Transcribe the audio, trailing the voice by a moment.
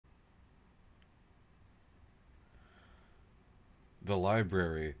The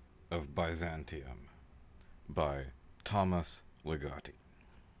Library of Byzantium by Thomas Ligotti.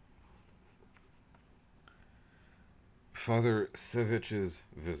 Father Savitch's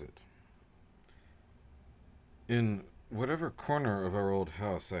Visit. In whatever corner of our old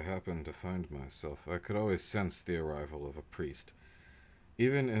house I happened to find myself, I could always sense the arrival of a priest.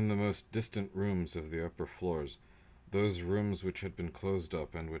 Even in the most distant rooms of the upper floors, those rooms which had been closed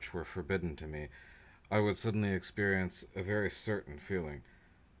up and which were forbidden to me, I would suddenly experience a very certain feeling.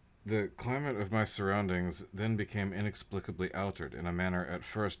 The climate of my surroundings then became inexplicably altered in a manner at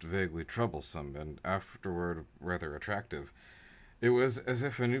first vaguely troublesome and afterward rather attractive. It was as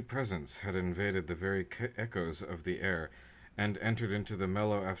if a new presence had invaded the very echoes of the air and entered into the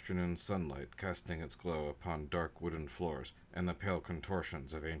mellow afternoon sunlight, casting its glow upon dark wooden floors and the pale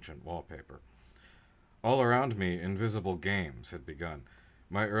contortions of ancient wallpaper. All around me invisible games had begun.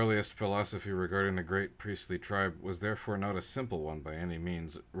 My earliest philosophy regarding the great priestly tribe was therefore not a simple one by any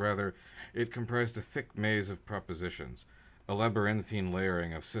means. Rather, it comprised a thick maze of propositions, a labyrinthine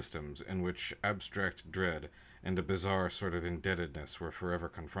layering of systems in which abstract dread and a bizarre sort of indebtedness were forever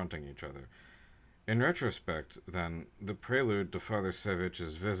confronting each other. In retrospect, then, the prelude to Father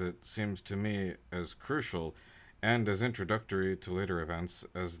Savitch's visit seems to me as crucial and as introductory to later events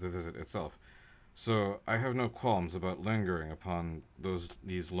as the visit itself. So I have no qualms about lingering upon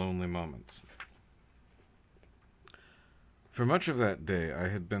these lonely moments. For much of that day I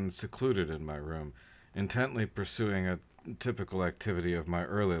had been secluded in my room, intently pursuing a typical activity of my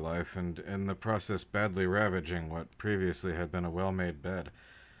early life, and in the process badly ravaging what previously had been a well-made bed.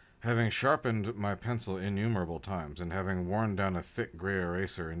 Having sharpened my pencil innumerable times, and having worn down a thick gray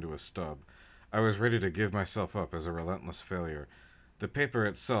eraser into a stub, I was ready to give myself up as a relentless failure. The paper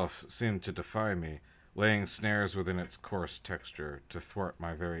itself seemed to defy me, laying snares within its coarse texture to thwart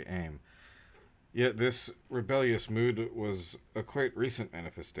my very aim. Yet this rebellious mood was a quite recent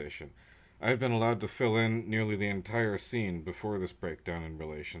manifestation. I had been allowed to fill in nearly the entire scene before this breakdown in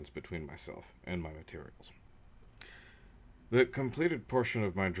relations between myself and my materials. The completed portion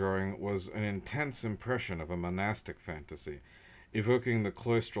of my drawing was an intense impression of a monastic fantasy, evoking the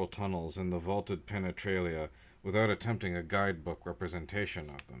cloistral tunnels and the vaulted penetralia without attempting a guidebook representation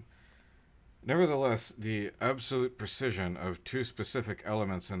of them. Nevertheless, the absolute precision of two specific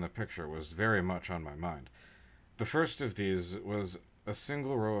elements in the picture was very much on my mind. The first of these was a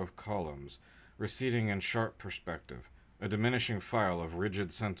single row of columns, receding in sharp perspective, a diminishing file of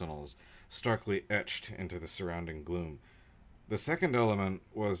rigid sentinels, starkly etched into the surrounding gloom. The second element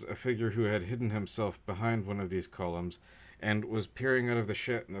was a figure who had hidden himself behind one of these columns and was peering out of the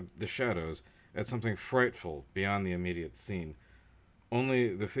shadows at something frightful beyond the immediate scene.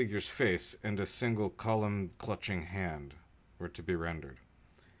 Only the figure's face and a single column-clutching hand were to be rendered.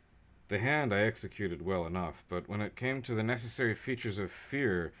 The hand I executed well enough, but when it came to the necessary features of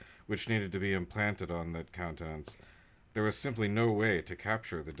fear which needed to be implanted on that countenance, there was simply no way to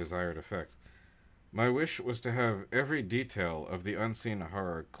capture the desired effect. My wish was to have every detail of the unseen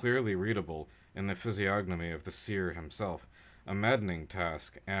horror clearly readable in the physiognomy of the seer himself, a maddening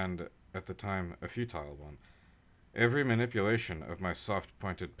task and, at the time, a futile one. Every manipulation of my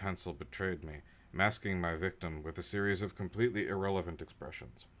soft-pointed pencil betrayed me, masking my victim with a series of completely irrelevant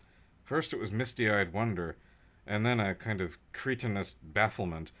expressions. First it was misty-eyed wonder, and then a kind of cretinous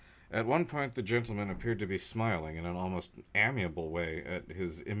bafflement. At one point the gentleman appeared to be smiling in an almost amiable way at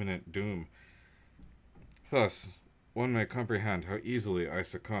his imminent doom. Thus, one may comprehend how easily I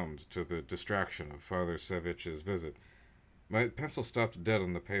succumbed to the distraction of Father Savitch's visit. My pencil stopped dead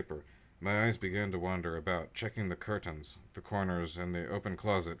on the paper. My eyes began to wander about, checking the curtains, the corners, and the open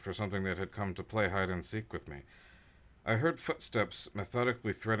closet for something that had come to play hide-and-seek with me. I heard footsteps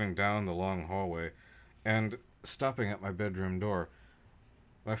methodically threading down the long hallway, and, stopping at my bedroom door,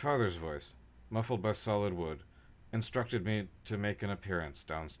 my father's voice, muffled by solid wood, instructed me to make an appearance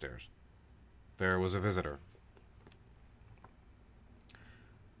downstairs. There was a visitor.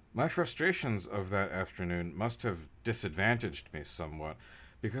 My frustrations of that afternoon must have disadvantaged me somewhat,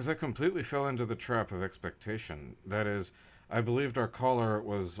 because I completely fell into the trap of expectation. That is, I believed our caller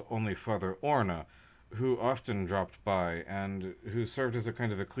was only Father Orna, who often dropped by, and who served as a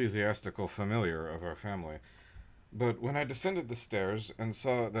kind of ecclesiastical familiar of our family. But when I descended the stairs and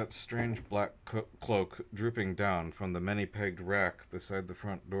saw that strange black cloak drooping down from the many-pegged rack beside the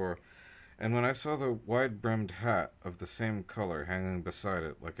front door, and when I saw the wide-brimmed hat of the same color hanging beside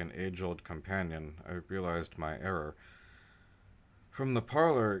it like an age-old companion, I realized my error. From the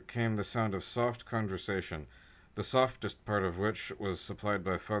parlor came the sound of soft conversation, the softest part of which was supplied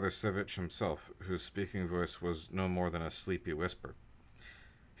by Father Savitch himself, whose speaking voice was no more than a sleepy whisper.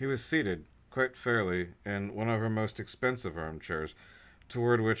 He was seated, quite fairly, in one of her most expensive armchairs,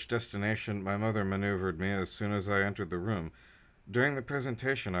 toward which destination my mother maneuvered me as soon as I entered the room. During the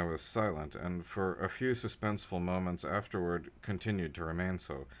presentation I was silent, and for a few suspenseful moments afterward continued to remain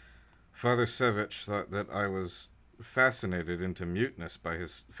so. Father Sevich thought that I was fascinated into muteness by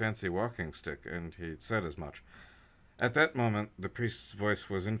his fancy walking stick, and he said as much. At that moment the priest's voice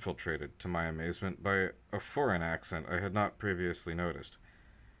was infiltrated, to my amazement, by a foreign accent I had not previously noticed.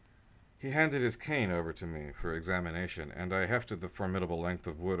 He handed his cane over to me for examination, and I hefted the formidable length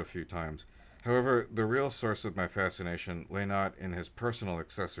of wood a few times. However, the real source of my fascination lay not in his personal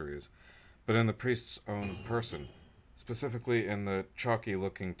accessories, but in the priest's own person, specifically in the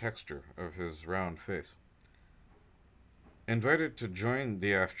chalky-looking texture of his round face. Invited to join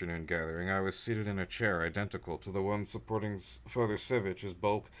the afternoon gathering, I was seated in a chair identical to the one supporting Father Sevich's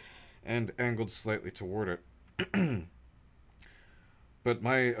bulk and angled slightly toward it. But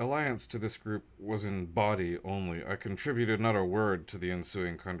my alliance to this group was in body only. I contributed not a word to the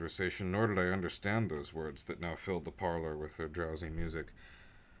ensuing conversation, nor did I understand those words that now filled the parlor with their drowsy music.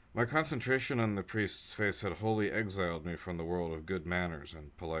 My concentration on the priest's face had wholly exiled me from the world of good manners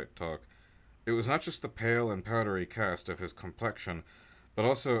and polite talk. It was not just the pale and powdery cast of his complexion, but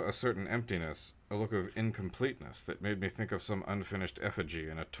also a certain emptiness, a look of incompleteness that made me think of some unfinished effigy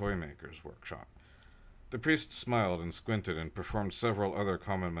in a toy-maker's workshop. The priest smiled and squinted and performed several other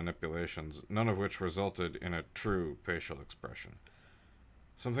common manipulations, none of which resulted in a true facial expression.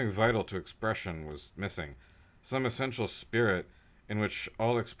 Something vital to expression was missing, some essential spirit in which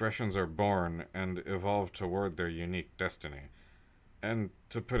all expressions are born and evolve toward their unique destiny. And,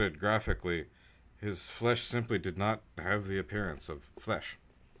 to put it graphically, his flesh simply did not have the appearance of flesh.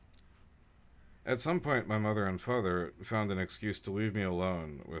 At some point, my mother and father found an excuse to leave me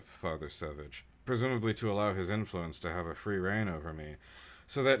alone with Father Sevich, presumably to allow his influence to have a free rein over me,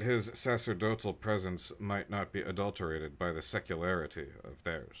 so that his sacerdotal presence might not be adulterated by the secularity of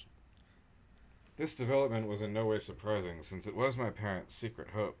theirs. This development was in no way surprising, since it was my parents' secret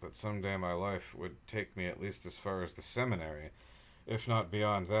hope that someday my life would take me at least as far as the seminary, if not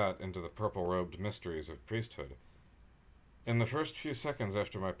beyond that into the purple-robed mysteries of priesthood. In the first few seconds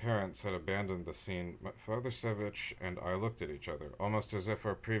after my parents had abandoned the scene, Father Sevich and I looked at each other, almost as if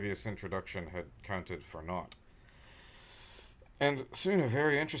our previous introduction had counted for naught. And soon a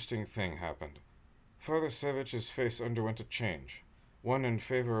very interesting thing happened. Father Sevich's face underwent a change, one in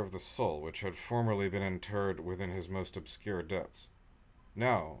favor of the soul which had formerly been interred within his most obscure depths.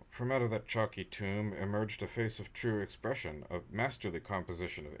 Now, from out of that chalky tomb emerged a face of true expression, a masterly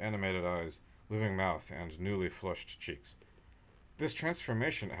composition of animated eyes, living mouth, and newly flushed cheeks. This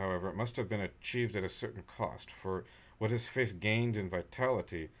transformation, however, must have been achieved at a certain cost, for what his face gained in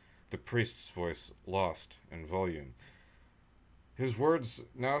vitality, the priest's voice lost in volume. His words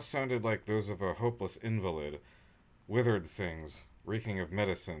now sounded like those of a hopeless invalid, withered things, reeking of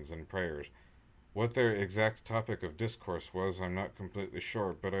medicines and prayers. What their exact topic of discourse was, I'm not completely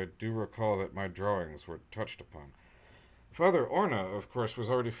sure, but I do recall that my drawings were touched upon. Father Orna, of course, was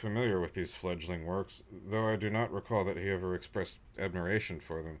already familiar with these fledgling works, though I do not recall that he ever expressed admiration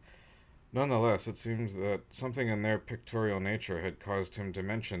for them. Nonetheless, it seems that something in their pictorial nature had caused him to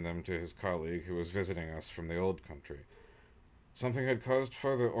mention them to his colleague who was visiting us from the old country. Something had caused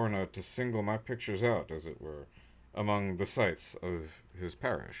Father Orna to single my pictures out, as it were, among the sights of his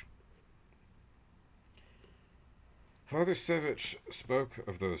parish. Father Sevich spoke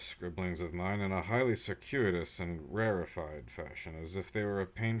of those scribblings of mine in a highly circuitous and rarefied fashion, as if they were a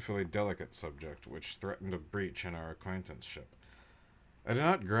painfully delicate subject which threatened a breach in our acquaintanceship. I did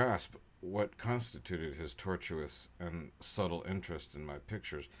not grasp what constituted his tortuous and subtle interest in my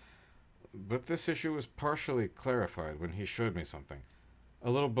pictures, but this issue was partially clarified when he showed me something,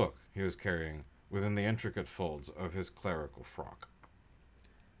 a little book he was carrying within the intricate folds of his clerical frock.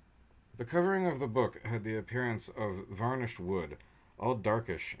 The covering of the book had the appearance of varnished wood, all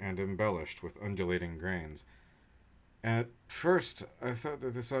darkish and embellished with undulating grains. At first, I thought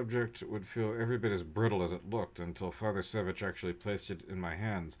that this object would feel every bit as brittle as it looked, until Father Sevich actually placed it in my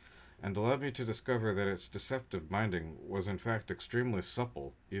hands, and allowed me to discover that its deceptive binding was in fact extremely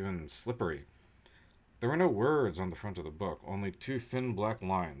supple, even slippery. There were no words on the front of the book, only two thin black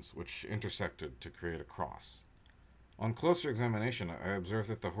lines, which intersected to create a cross. On closer examination, I observed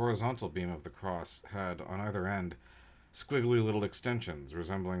that the horizontal beam of the cross had, on either end, squiggly little extensions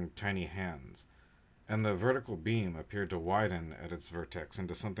resembling tiny hands, and the vertical beam appeared to widen at its vertex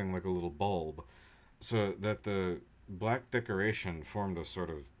into something like a little bulb, so that the black decoration formed a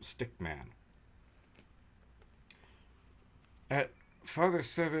sort of stick man. At Father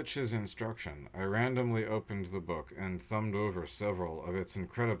Savich's instruction, I randomly opened the book and thumbed over several of its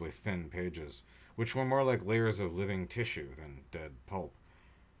incredibly thin pages, which were more like layers of living tissue than dead pulp.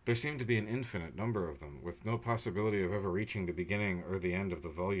 There seemed to be an infinite number of them, with no possibility of ever reaching the beginning or the end of the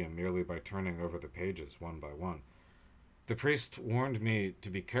volume merely by turning over the pages one by one. The priest warned me to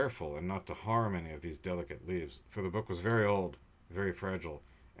be careful and not to harm any of these delicate leaves, for the book was very old, very fragile,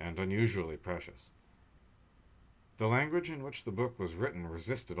 and unusually precious. The language in which the book was written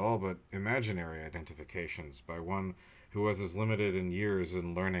resisted all but imaginary identifications by one who was as limited in years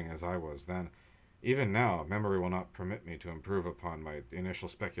and learning as I was then. Even now, memory will not permit me to improve upon my initial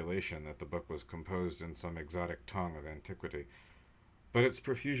speculation that the book was composed in some exotic tongue of antiquity, but its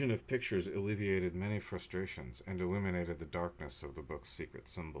profusion of pictures alleviated many frustrations and illuminated the darkness of the book's secret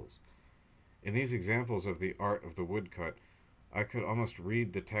symbols. In these examples of the art of the woodcut, I could almost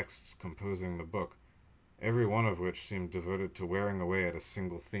read the texts composing the book, every one of which seemed devoted to wearing away at a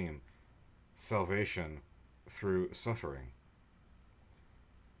single theme: salvation through suffering.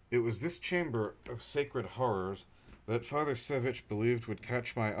 It was this chamber of sacred horrors that Father Savich believed would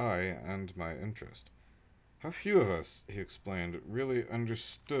catch my eye and my interest. How few of us, he explained, really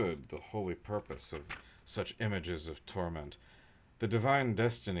understood the holy purpose of such images of torment, the divine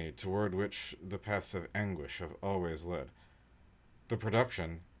destiny toward which the paths of anguish have always led. The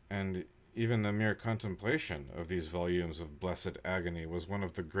production, and even the mere contemplation of these volumes of blessed agony was one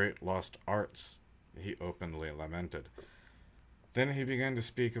of the great lost arts, he openly lamented. Then he began to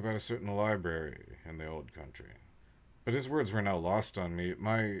speak about a certain library in the old country. But his words were now lost on me.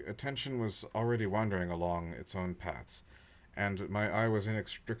 My attention was already wandering along its own paths, and my eye was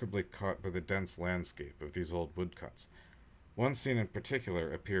inextricably caught by the dense landscape of these old woodcuts. One scene in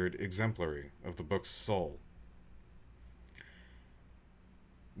particular appeared exemplary of the book's soul.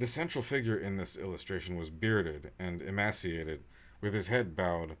 The central figure in this illustration was bearded and emaciated, with his head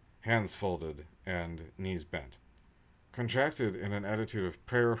bowed, hands folded, and knees bent. Contracted in an attitude of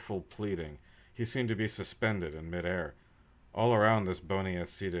prayerful pleading, he seemed to be suspended in midair. All around this bony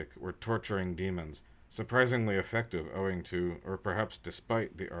ascetic were torturing demons, surprisingly effective owing to, or perhaps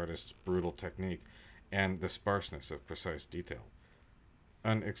despite, the artist's brutal technique and the sparseness of precise detail.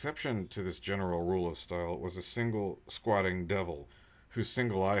 An exception to this general rule of style was a single squatting devil, whose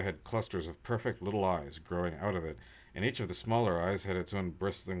single eye had clusters of perfect little eyes growing out of it, and each of the smaller eyes had its own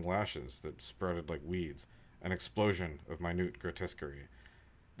bristling lashes that sprouted like weeds, an explosion of minute grotesquerie.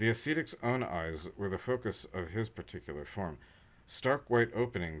 The ascetic's own eyes were the focus of his particular form, stark white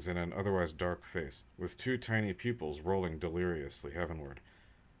openings in an otherwise dark face, with two tiny pupils rolling deliriously heavenward.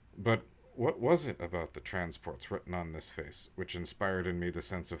 But what was it about the transports written on this face which inspired in me the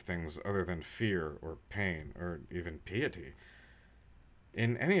sense of things other than fear or pain or even piety?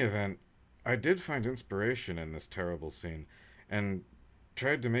 In any event, I did find inspiration in this terrible scene, and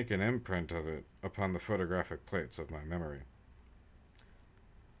tried to make an imprint of it upon the photographic plates of my memory.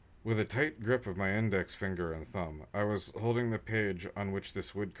 With a tight grip of my index finger and thumb, I was holding the page on which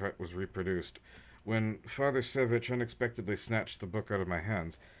this woodcut was reproduced, when Father Savich unexpectedly snatched the book out of my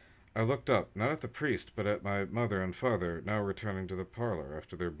hands. I looked up, not at the priest, but at my mother and father, now returning to the parlor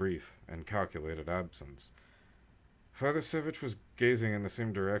after their brief and calculated absence. Father Savich was gazing in the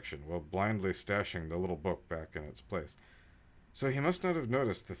same direction, while blindly stashing the little book back in its place. So he must not have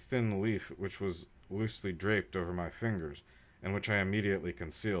noticed the thin leaf which was loosely draped over my fingers, and which I immediately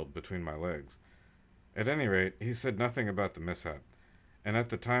concealed between my legs. At any rate, he said nothing about the mishap, and at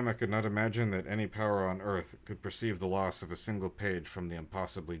the time I could not imagine that any power on earth could perceive the loss of a single page from the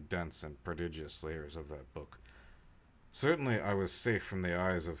impossibly dense and prodigious layers of that book. Certainly I was safe from the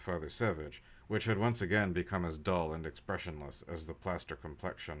eyes of Father Savich, which had once again become as dull and expressionless as the plaster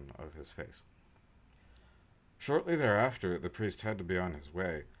complexion of his face. Shortly thereafter, the priest had to be on his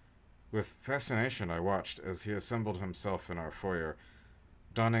way. With fascination I watched as he assembled himself in our foyer,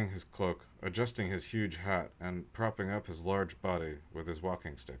 donning his cloak, adjusting his huge hat, and propping up his large body with his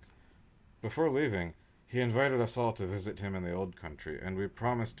walking stick. Before leaving, he invited us all to visit him in the old country, and we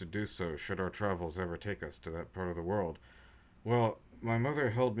promised to do so should our travels ever take us to that part of the world. Well, my mother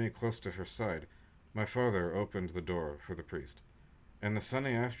held me close to her side. My father opened the door for the priest, and the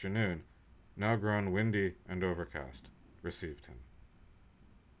sunny afternoon, now grown windy and overcast, received him.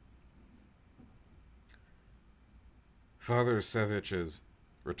 Father Savich's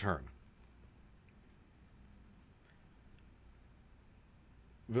return.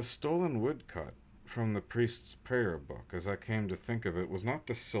 The stolen woodcut from the priest's prayer book, as I came to think of it, was not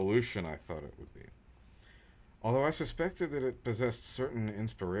the solution I thought it would be. Although I suspected that it possessed certain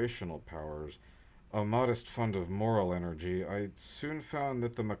inspirational powers, a modest fund of moral energy, I soon found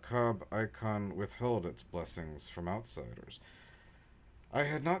that the macabre icon withheld its blessings from outsiders. I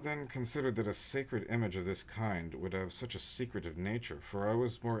had not then considered that a sacred image of this kind would have such a secretive nature, for I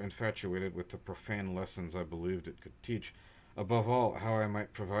was more infatuated with the profane lessons I believed it could teach, above all, how I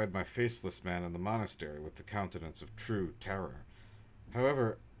might provide my faceless man in the monastery with the countenance of true terror.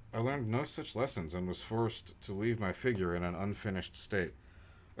 However, I learned no such lessons and was forced to leave my figure in an unfinished state,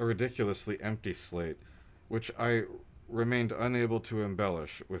 a ridiculously empty slate, which I remained unable to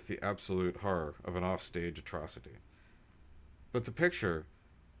embellish with the absolute horror of an offstage atrocity. But the picture,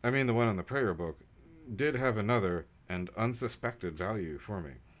 I mean the one in the prayer book, did have another and unsuspected value for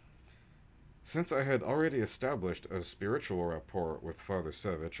me. Since I had already established a spiritual rapport with Father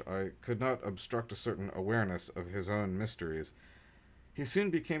Savage, I could not obstruct a certain awareness of his own mysteries. He soon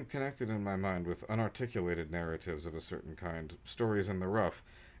became connected in my mind with unarticulated narratives of a certain kind, stories in the rough,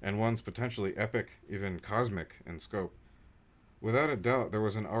 and ones potentially epic, even cosmic in scope. Without a doubt, there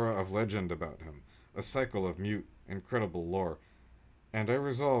was an aura of legend about him, a cycle of mute, incredible lore, and I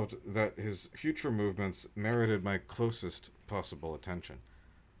resolved that his future movements merited my closest possible attention.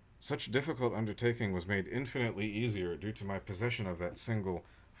 Such difficult undertaking was made infinitely easier due to my possession of that single,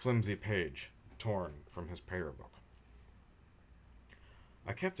 flimsy page torn from his prayer book.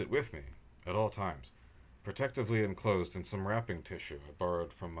 I kept it with me, at all times, protectively enclosed in some wrapping tissue I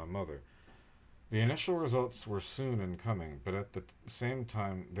borrowed from my mother. The initial results were soon in coming, but at the same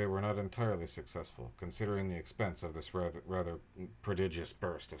time they were not entirely successful, considering the expense of this rather prodigious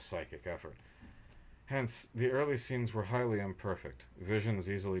burst of psychic effort. Hence, the early scenes were highly imperfect, visions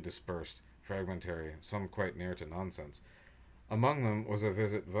easily dispersed, fragmentary, some quite near to nonsense. Among them was a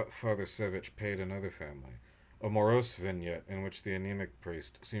visit Father Savage paid another family, a morose vignette in which the anemic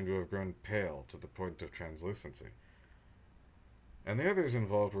priest seemed to have grown pale to the point of translucency. And the others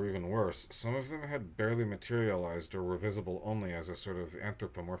involved were even worse. Some of them had barely materialized or were visible only as a sort of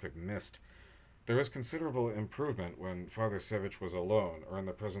anthropomorphic mist. There was considerable improvement when Father Savage was alone or in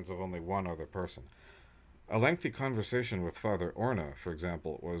the presence of only one other person. A lengthy conversation with Father Orna, for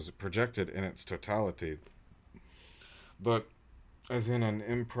example, was projected in its totality, but as in an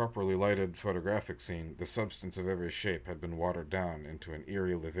improperly lighted photographic scene, the substance of every shape had been watered down into an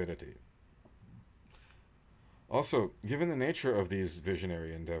eerie lividity. Also, given the nature of these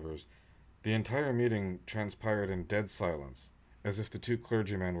visionary endeavors, the entire meeting transpired in dead silence, as if the two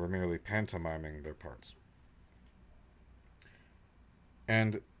clergymen were merely pantomiming their parts.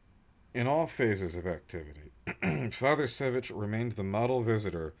 And in all phases of activity, Father Savage remained the model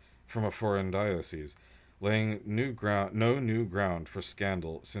visitor from a foreign diocese, laying no new ground for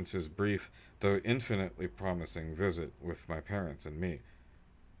scandal since his brief, though infinitely promising, visit with my parents and me.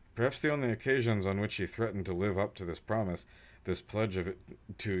 Perhaps the only occasions on which he threatened to live up to this promise, this pledge of it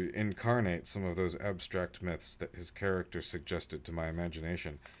to incarnate some of those abstract myths that his character suggested to my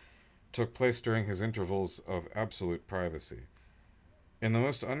imagination, took place during his intervals of absolute privacy. In the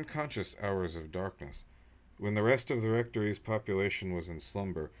most unconscious hours of darkness, when the rest of the rectory's population was in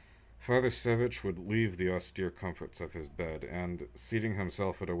slumber, Father Savage would leave the austere comforts of his bed, and, seating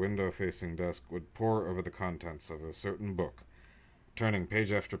himself at a window-facing desk, would pore over the contents of a certain book, turning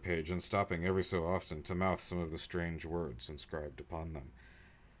page after page and stopping every so often to mouth some of the strange words inscribed upon them.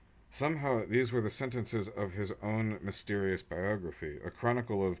 Somehow these were the sentences of his own mysterious biography, a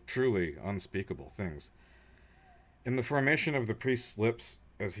chronicle of truly unspeakable things. In the formation of the priest's lips,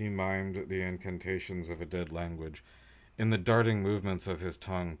 as he mimed the incantations of a dead language, in the darting movements of his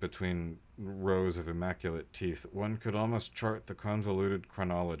tongue between rows of immaculate teeth, one could almost chart the convoluted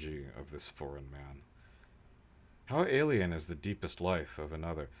chronology of this foreign man. How alien is the deepest life of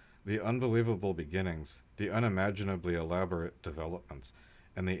another, the unbelievable beginnings, the unimaginably elaborate developments,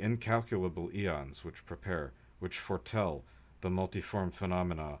 and the incalculable eons which prepare, which foretell the multiform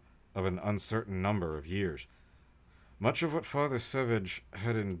phenomena of an uncertain number of years. Much of what Father Savage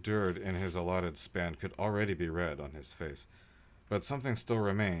had endured in his allotted span could already be read on his face, but something still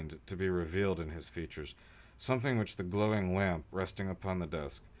remained to be revealed in his features, something which the glowing lamp resting upon the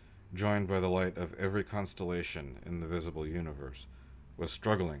desk, joined by the light of every constellation in the visible universe, was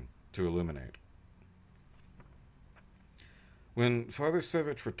struggling to illuminate. When Father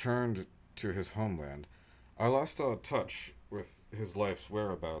Savage returned to his homeland, I lost all touch with his life's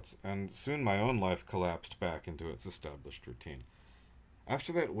whereabouts, and soon my own life collapsed back into its established routine.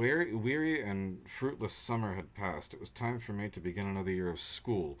 After that weary and fruitless summer had passed, it was time for me to begin another year of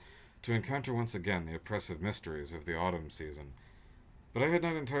school, to encounter once again the oppressive mysteries of the autumn season. But I had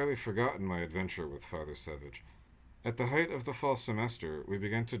not entirely forgotten my adventure with Father Savage. At the height of the fall semester, we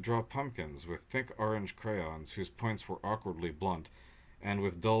began to draw pumpkins with thick orange crayons whose points were awkwardly blunt, and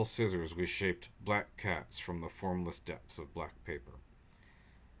with dull scissors we shaped black cats from the formless depths of black paper.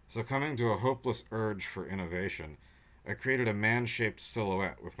 Succumbing to a hopeless urge for innovation, I created a man-shaped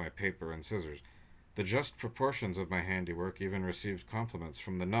silhouette with my paper and scissors. The just proportions of my handiwork even received compliments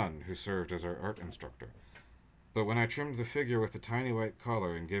from the nun who served as our art instructor. But when I trimmed the figure with a tiny white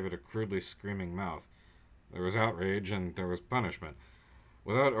collar and gave it a crudely screaming mouth, there was outrage and there was punishment.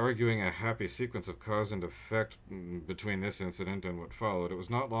 Without arguing a happy sequence of cause and effect between this incident and what followed, it was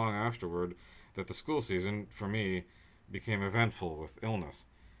not long afterward that the school season, for me, became eventful with illness.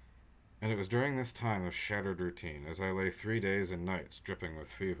 And it was during this time of shattered routine, as I lay 3 days and nights dripping with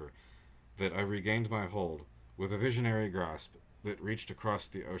fever, that I regained my hold, with a visionary grasp that reached across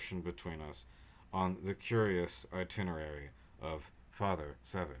the ocean between us, on the curious itinerary of Father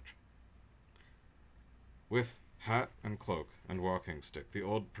Savage. With hat and cloak and walking stick, the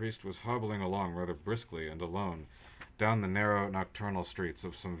old priest was hobbling along rather briskly and alone down the narrow nocturnal streets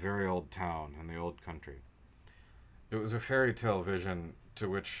of some very old town in the old country. It was a fairy tale vision to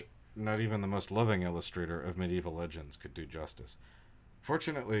which not even the most loving illustrator of medieval legends could do justice.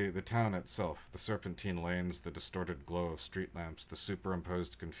 Fortunately, the town itself, the serpentine lanes, the distorted glow of street lamps, the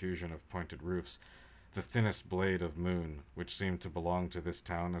superimposed confusion of pointed roofs, the thinnest blade of moon, which seemed to belong to this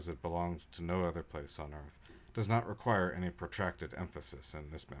town as it belonged to no other place on earth, does not require any protracted emphasis in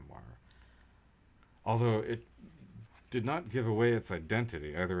this memoir. Although it did not give away its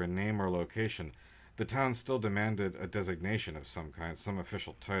identity, either in name or location, the town still demanded a designation of some kind, some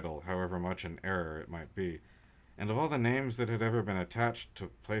official title, however much in error it might be. And of all the names that had ever been attached to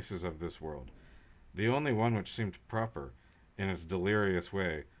places of this world, the only one which seemed proper, in its delirious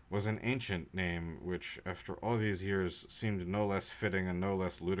way, was an ancient name which, after all these years, seemed no less fitting and no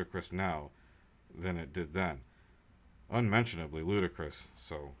less ludicrous now than it did then. Unmentionably ludicrous,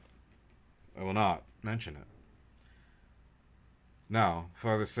 so I will not mention it. Now,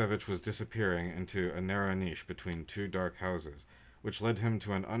 Father Savage was disappearing into a narrow niche between two dark houses, which led him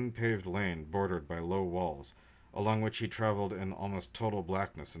to an unpaved lane bordered by low walls, along which he traveled in almost total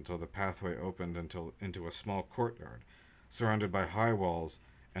blackness until the pathway opened into a small courtyard, surrounded by high walls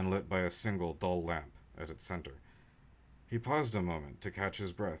and lit by a single dull lamp at its center. He paused a moment to catch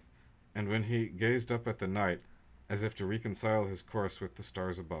his breath, and when he gazed up at the night, as if to reconcile his course with the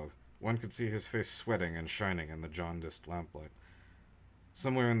stars above, one could see his face sweating and shining in the jaundiced lamplight.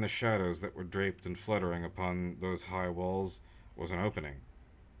 Somewhere in the shadows that were draped and fluttering upon those high walls was an opening.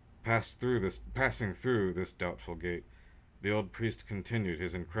 Passing through this doubtful gate, the old priest continued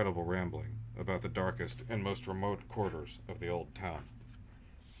his incredible rambling about the darkest and most remote quarters of the old town.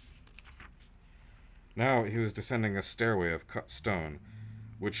 Now he was descending a stairway of cut stone,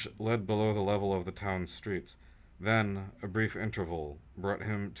 which led below the level of the town's streets. Then a brief interval brought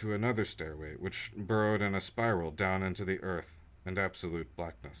him to another stairway, which burrowed in a spiral down into the earth and absolute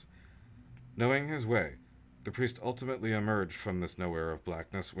blackness. Knowing his way, the priest ultimately emerged from this nowhere of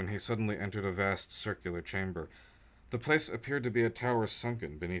blackness when he suddenly entered a vast circular chamber. The place appeared to be a tower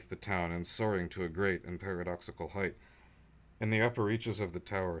sunken beneath the town and soaring to a great and paradoxical height. In the upper reaches of the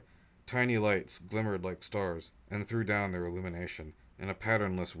tower, tiny lights glimmered like stars and threw down their illumination in a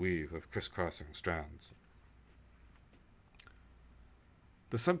patternless weave of crisscrossing strands.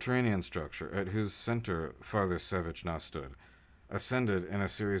 The subterranean structure, at whose center Father Savage now stood, ascended in a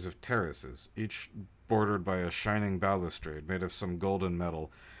series of terraces, each bordered by a shining balustrade made of some golden metal,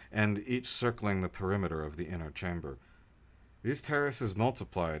 and each circling the perimeter of the inner chamber. These terraces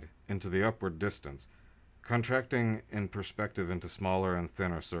multiplied into the upward distance, contracting in perspective into smaller and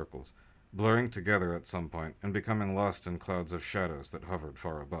thinner circles, blurring together at some point and becoming lost in clouds of shadows that hovered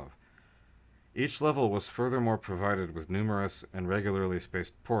far above. Each level was furthermore provided with numerous and regularly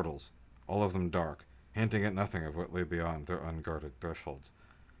spaced portals, all of them dark, hinting at nothing of what lay beyond their unguarded thresholds.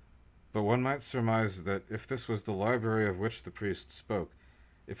 But one might surmise that if this was the library of which the priest spoke,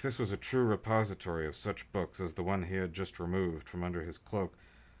 if this was a true repository of such books as the one he had just removed from under his cloak,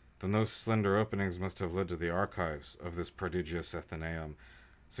 then those slender openings must have led to the archives of this prodigious Athenaeum,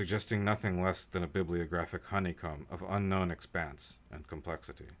 suggesting nothing less than a bibliographic honeycomb of unknown expanse and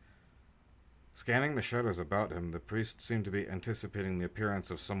complexity. Scanning the shadows about him, the priest seemed to be anticipating the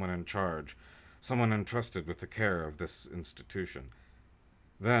appearance of someone in charge, someone entrusted with the care of this institution.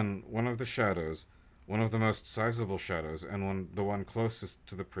 Then, one of the shadows, one of the most sizable shadows, and the one closest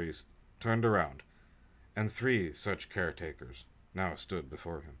to the priest, turned around, and 3 such caretakers now stood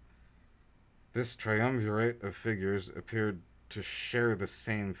before him. This triumvirate of figures appeared to share the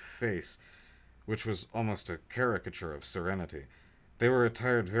same face, which was almost a caricature of serenity. They were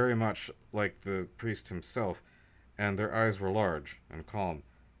attired very much like the priest himself, and their eyes were large and calm.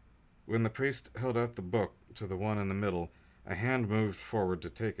 When the priest held out the book to the one in the middle, a hand moved forward to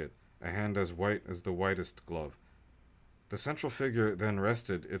take it, a hand as white as the whitest glove. The central figure then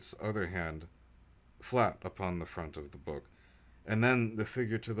rested its other hand flat upon the front of the book, and then the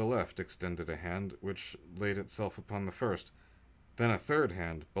figure to the left extended a hand, which laid itself upon the first. Then a third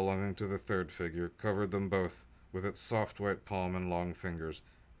hand, belonging to the third figure, covered them both with its soft white palm and long fingers,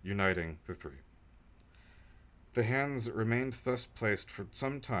 uniting the three. The hands remained thus placed for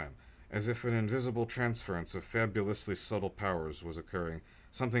some time, as if an invisible transference of fabulously subtle powers was occurring,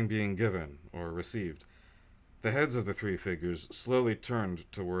 something being given or received. The heads of the three figures slowly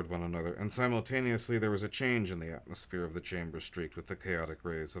turned toward one another, and simultaneously there was a change in the atmosphere of the chamber streaked with the chaotic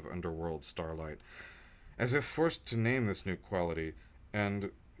rays of underworld starlight. As if forced to name this new quality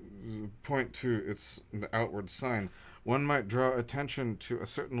and point to its outward sign, one might draw attention to a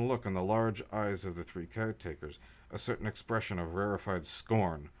certain look in the large eyes of the three caretakers, a certain expression of rarefied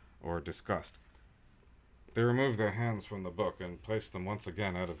scorn or disgust. They removed their hands from the book and placed them once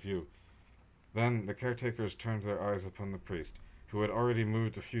again out of view. Then the caretakers turned their eyes upon the priest, who had already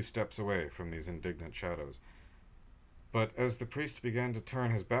moved a few steps away from these indignant shadows. But as the priest began to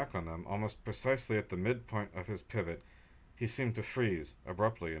turn his back on them, almost precisely at the midpoint of his pivot, he seemed to freeze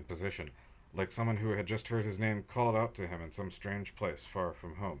abruptly in position, like someone who had just heard his name called out to him in some strange place far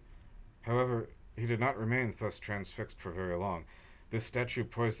from home. However, he did not remain thus transfixed for very long. This statue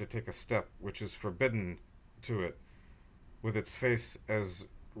poised to take a step which is forbidden to it, with its face as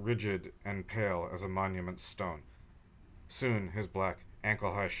rigid and pale as a monument's stone. Soon his black,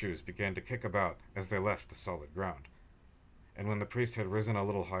 ankle-high shoes began to kick about as they left the solid ground. And when the priest had risen a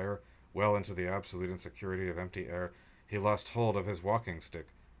little higher, well into the absolute insecurity of empty air, he lost hold of his walking stick,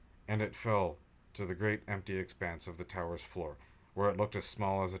 and it fell to the great empty expanse of the tower's floor, where it looked as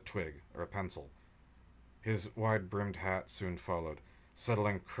small as a twig or a pencil. His wide-brimmed hat soon followed,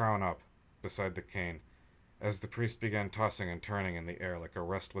 settling crown up beside the cane, as the priest began tossing and turning in the air like a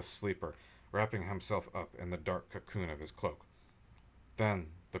restless sleeper, wrapping himself up in the dark cocoon of his cloak. Then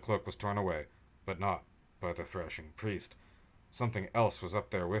the cloak was torn away, but not by the thrashing priest. Something else was up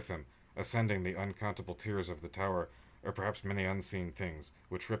there with him, ascending the uncountable tiers of the tower, or perhaps many unseen things,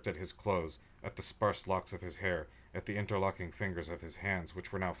 which ripped at his clothes, at the sparse locks of his hair, at the interlocking fingers of his hands,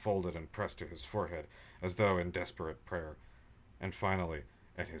 which were now folded and pressed to his forehead, as though in desperate prayer, and finally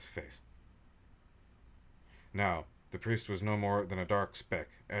at his face. Now, the priest was no more than a dark speck,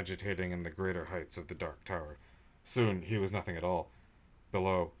 agitating in the greater heights of the dark tower. Soon he was nothing at all.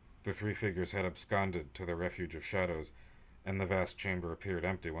 Below, the three figures had absconded to their refuge of shadows, and the vast chamber appeared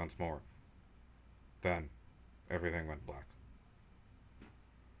empty once more. Then, everything went black.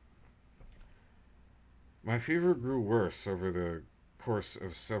 My fever grew worse over the course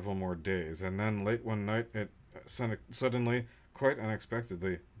of several more days, and then late one night it suddenly, quite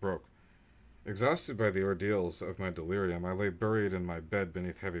unexpectedly, broke. Exhausted by the ordeals of my delirium, I lay buried in my bed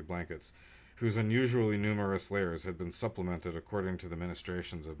beneath heavy blankets, whose unusually numerous layers had been supplemented according to the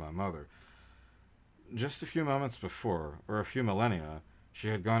ministrations of my mother. Just a few moments before, or a few millennia, she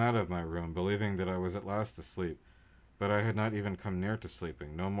had gone out of my room, believing that I was at last asleep, but I had not even come near to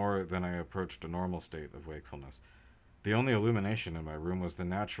sleeping, no more than I approached a normal state of wakefulness. The only illumination in my room was the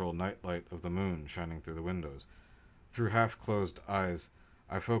natural night light of the moon shining through the windows. Through half-closed eyes,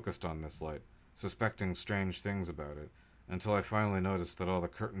 I focused on this light, suspecting strange things about it, until I finally noticed that all the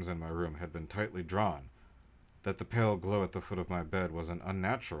curtains in my room had been tightly drawn, that the pale glow at the foot of my bed was an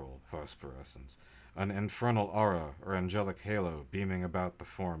unnatural phosphorescence, an infernal aura or angelic halo beaming about the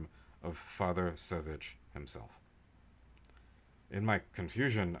form of Father Savage himself. In my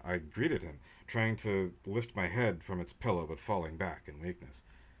confusion, I greeted him, trying to lift my head from its pillow but falling back in weakness.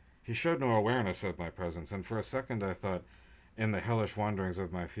 He showed no awareness of my presence, and for a second I thought, in the hellish wanderings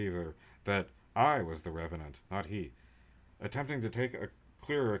of my fever, that I was the revenant, not he. Attempting to take a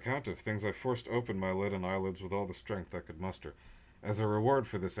clearer account of things, I forced open my lid and eyelids with all the strength I could muster. As a reward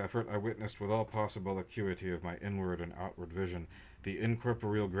for this effort, I witnessed with all possible acuity of my inward and outward vision the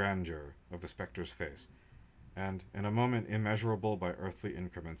incorporeal grandeur of the spectre's face. And, in a moment immeasurable by earthly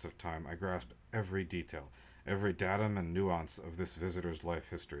increments of time, I grasped every detail, every datum and nuance of this visitor's life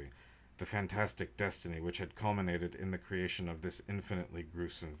history, the fantastic destiny which had culminated in the creation of this infinitely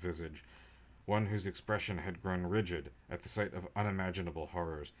gruesome visage, one whose expression had grown rigid at the sight of unimaginable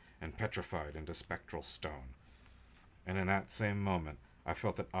horrors and petrified into spectral stone. And in that same moment, I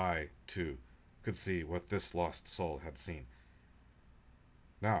felt that I, too, could see what this lost soul had seen.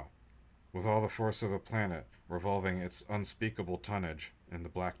 Now, with all the force of a planet revolving its unspeakable tonnage in the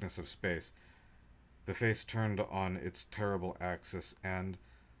blackness of space, the face turned on its terrible axis, and,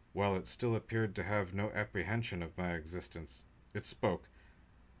 while it still appeared to have no apprehension of my existence, it spoke,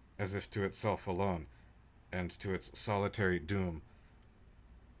 as if to itself alone, and to its solitary doom,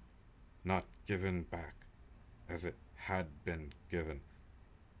 not given back, as it had been given.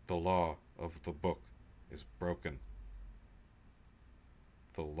 The law of the book is broken.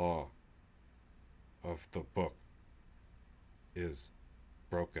 The law of the book is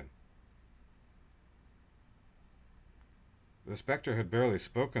broken. The spectre had barely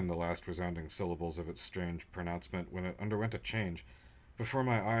spoken the last resounding syllables of its strange pronouncement when it underwent a change. Before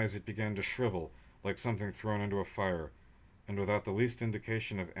my eyes it began to shrivel, like something thrown into a fire, and without the least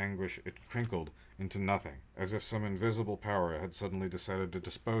indication of anguish it crinkled into nothing, as if some invisible power had suddenly decided to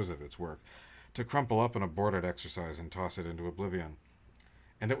dispose of its work, to crumple up an aborted exercise and toss it into oblivion.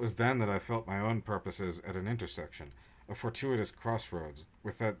 And it was then that I felt my own purposes at an intersection, a fortuitous crossroads,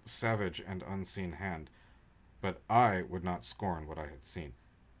 with that savage and unseen hand. But I would not scorn what I had seen.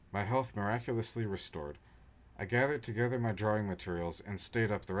 My health miraculously restored, I gathered together my drawing materials and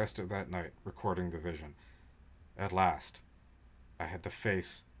stayed up the rest of that night, recording the vision. At last, I had the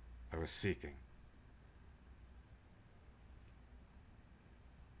face I was seeking.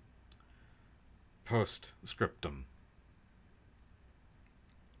 Postscriptum.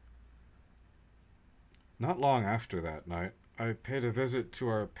 Not long after that night, I paid a visit to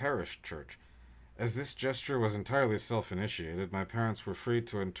our parish church. As this gesture was entirely self-initiated, my parents were free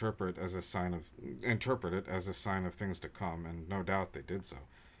to interpret it as a sign of things to come, and no doubt they did so.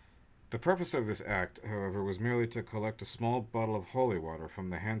 The purpose of this act, however, was merely to collect a small bottle of holy water from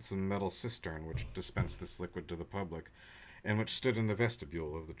the handsome metal cistern which dispensed this liquid to the public, and which stood in the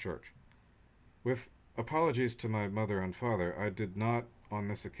vestibule of the church. With apologies to my mother and father, I did not, on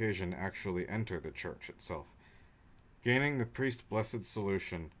this occasion, actually enter the church itself. Gaining the priest-blessed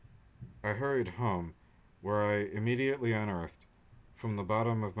solution, I hurried home, where I immediately unearthed, from the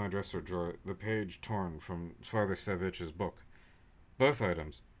bottom of my dresser drawer, the page torn from Father Savitch's book. Both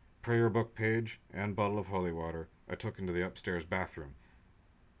items, prayer book page and bottle of holy water, I took into the upstairs bathroom.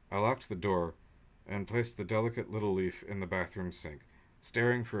 I locked the door and placed the delicate little leaf in the bathroom sink,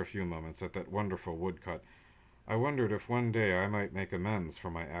 staring for a few moments at that wonderful woodcut. I wondered if one day I might make amends for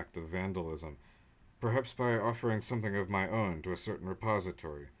my act of vandalism, perhaps by offering something of my own to a certain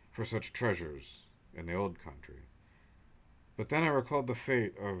repository for such treasures in the old country. But then I recalled the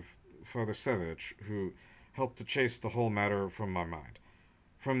fate of Father Savitch, who helped to chase the whole matter from my mind.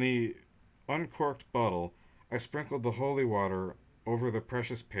 From the uncorked bottle, I sprinkled the holy water over the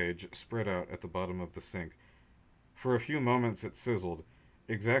precious page spread out at the bottom of the sink. For a few moments it sizzled,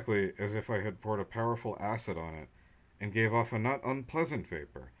 exactly as if I had poured a powerful acid on it, and gave off a not unpleasant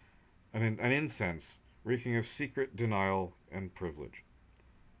vapor, an incense reeking of secret denial and privilege.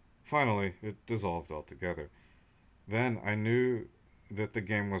 Finally, it dissolved altogether. Then I knew that the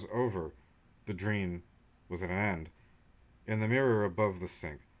game was over. The dream was at an end. In the mirror above the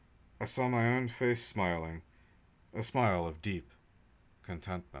sink, I saw my own face smiling, a smile of deep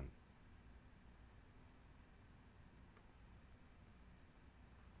contentment.